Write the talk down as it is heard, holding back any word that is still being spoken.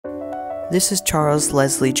This is Charles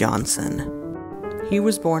Leslie Johnson. He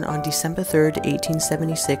was born on December 3rd,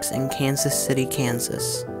 1876 in Kansas City,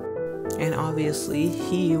 Kansas. And obviously,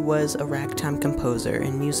 he was a ragtime composer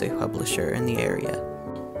and music publisher in the area.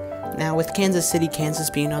 Now, with Kansas City, Kansas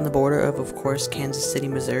being on the border of course, Kansas City,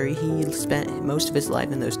 Missouri, he spent most of his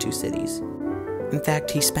life in those two cities. In fact,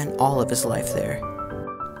 he spent all of his life there.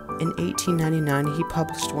 In 1899, he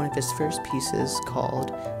published one of his first pieces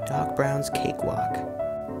called Doc Brown's Cakewalk.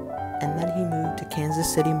 And then he moved to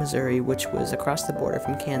Kansas City, Missouri, which was across the border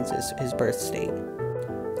from Kansas, his birth state.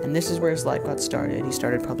 And this is where his life got started. He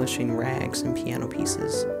started publishing rags and piano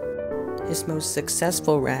pieces. His most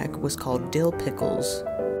successful rag was called Dill Pickles,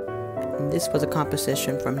 and this was a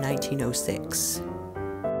composition from 1906.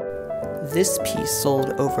 This piece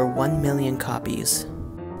sold over 1 million copies.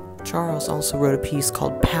 Charles also wrote a piece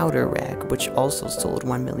called Powder Rag, which also sold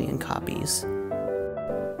 1 million copies.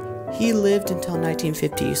 He lived until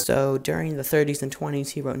 1950, so during the 30s and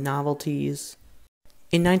 20s he wrote novelties.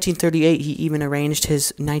 In 1938 he even arranged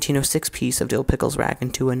his 1906 piece of Dill Pickles Rag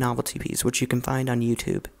into a novelty piece, which you can find on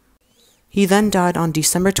YouTube. He then died on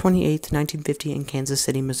December 28th, 1950 in Kansas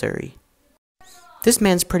City, Missouri. This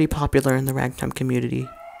man's pretty popular in the ragtime community.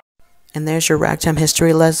 And there's your ragtime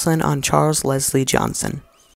history lesson on Charles Leslie Johnson.